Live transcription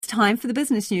time for the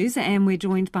business news, and we're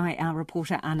joined by our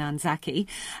reporter Anand Zaki.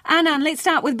 Anand, let's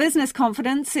start with business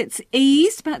confidence. It's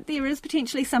eased, but there is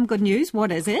potentially some good news.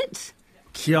 What is it?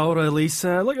 Kia ora,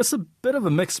 Lisa. Look, it's a bit of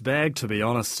a mixed bag, to be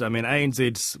honest. I mean,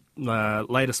 ANZ's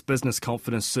latest business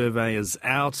confidence survey is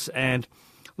out, and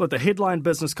look, the headline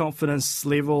business confidence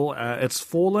level, it's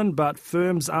fallen, but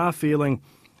firms are feeling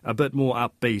a bit more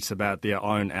upbeat about their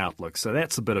own outlook. So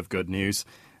that's a bit of good news.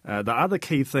 The other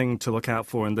key thing to look out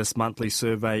for in this monthly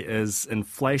survey is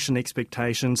inflation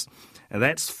expectations. And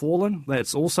that's fallen.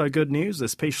 That's also good news,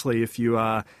 especially if you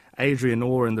are Adrian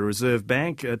Orr in the Reserve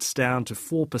Bank. It's down to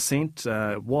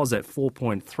 4%, was at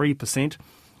 4.3%.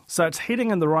 So it's heading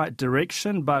in the right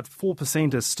direction, but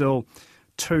 4% is still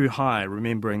too high,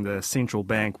 remembering the central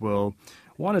bank will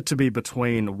want it to be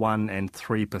between 1 and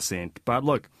 3%. But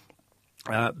look,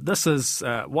 this is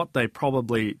what they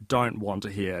probably don't want to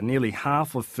hear. Nearly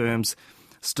half of firms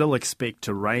still expect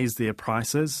to raise their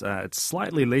prices. It's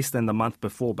slightly less than the month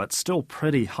before, but still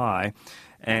pretty high,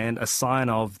 and a sign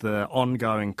of the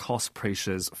ongoing cost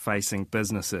pressures facing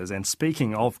businesses. And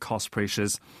speaking of cost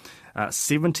pressures,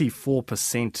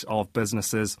 74% of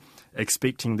businesses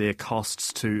expecting their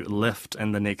costs to lift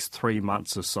in the next 3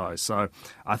 months or so. So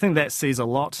I think that says a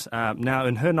lot. Now,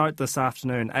 in her note this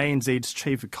afternoon, ANZ's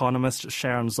chief economist,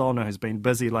 Sharon Zona, who's been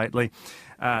busy lately,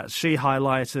 she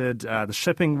highlighted the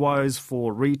shipping woes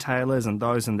for retailers and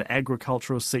those in the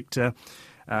agricultural sector.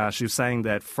 She was saying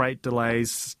that freight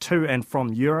delays to and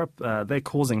from Europe, they're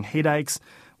causing headaches,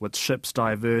 with ships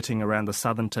diverting around the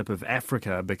southern tip of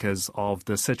Africa because of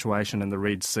the situation in the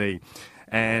Red Sea.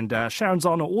 And Sharon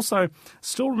Zona also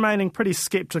still remaining pretty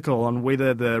sceptical on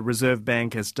whether the Reserve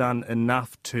Bank has done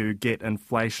enough to get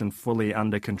inflation fully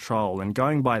under control. And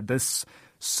going by this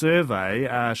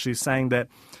survey, she's saying that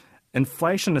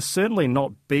inflation is certainly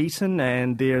not beaten,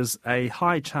 and there's a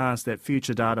high chance that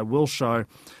future data will show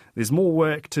there's more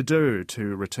work to do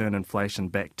to return inflation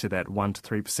back to that 1 to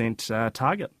 3%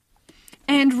 target.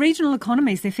 And regional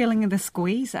economies, they're feeling the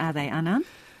squeeze, are they, Anand?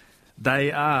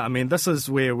 They are. I mean, this is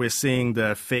where we're seeing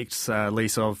the effects,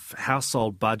 Lisa, of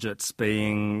household budgets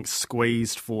being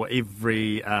squeezed for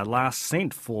every last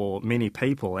cent for many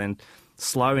people, and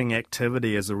slowing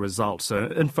activity as a result. So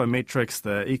Infometrics,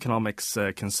 the economics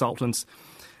consultants,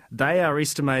 they are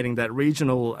estimating that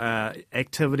regional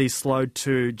activity slowed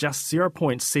to just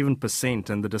 0.7%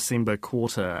 in the December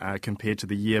quarter compared to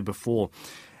the year before.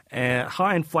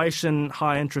 High inflation,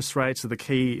 high interest rates are the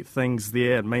key things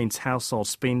there. It means household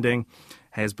spending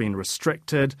has been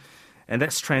restricted, and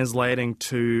that's translating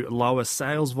to lower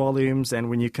sales volumes. And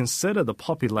when you consider the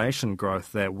population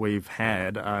growth that we've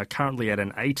had, currently at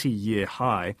an 80-year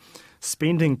high,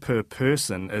 spending per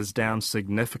person is down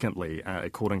significantly,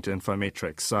 according to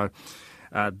Infometrics. So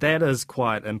that is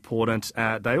quite important.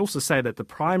 They also say that the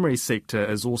primary sector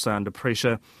is also under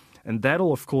pressure, and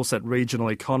that'll, of course, at regional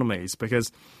economies,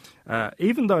 because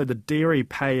even though the dairy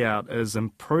payout is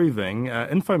improving,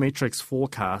 Infometrics'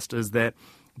 forecast is that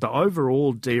the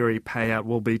overall dairy payout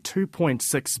will be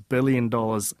 $2.6 billion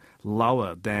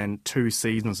lower than 2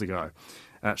 seasons ago.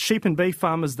 Sheep and beef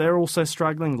farmers, they're also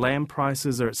struggling. Lamb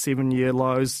prices are at 7-year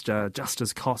lows, just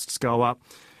as costs go up.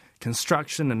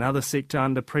 Construction, another sector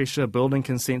under pressure. Building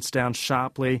consents down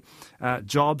sharply.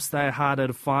 Jobs, they're harder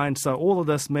to find. So all of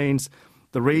this means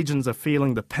the regions are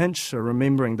feeling the pinch,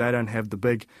 remembering they don't have the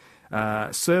big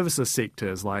services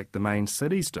sectors like the main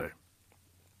cities do.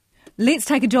 Let's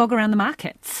take a jog around the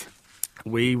markets.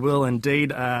 We will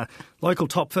indeed. Local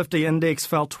top 50 index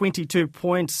fell 22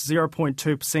 points,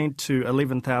 0.2% to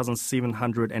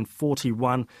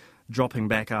 11,741, dropping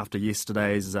back after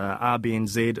yesterday's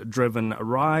RBNZ-driven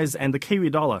rise. And the Kiwi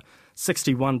dollar,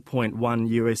 61.1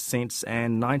 US cents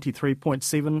and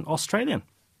 93.7 Australian.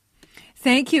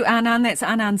 Thank you, Anand. That's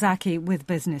Anand Zaki with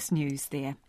Business News there.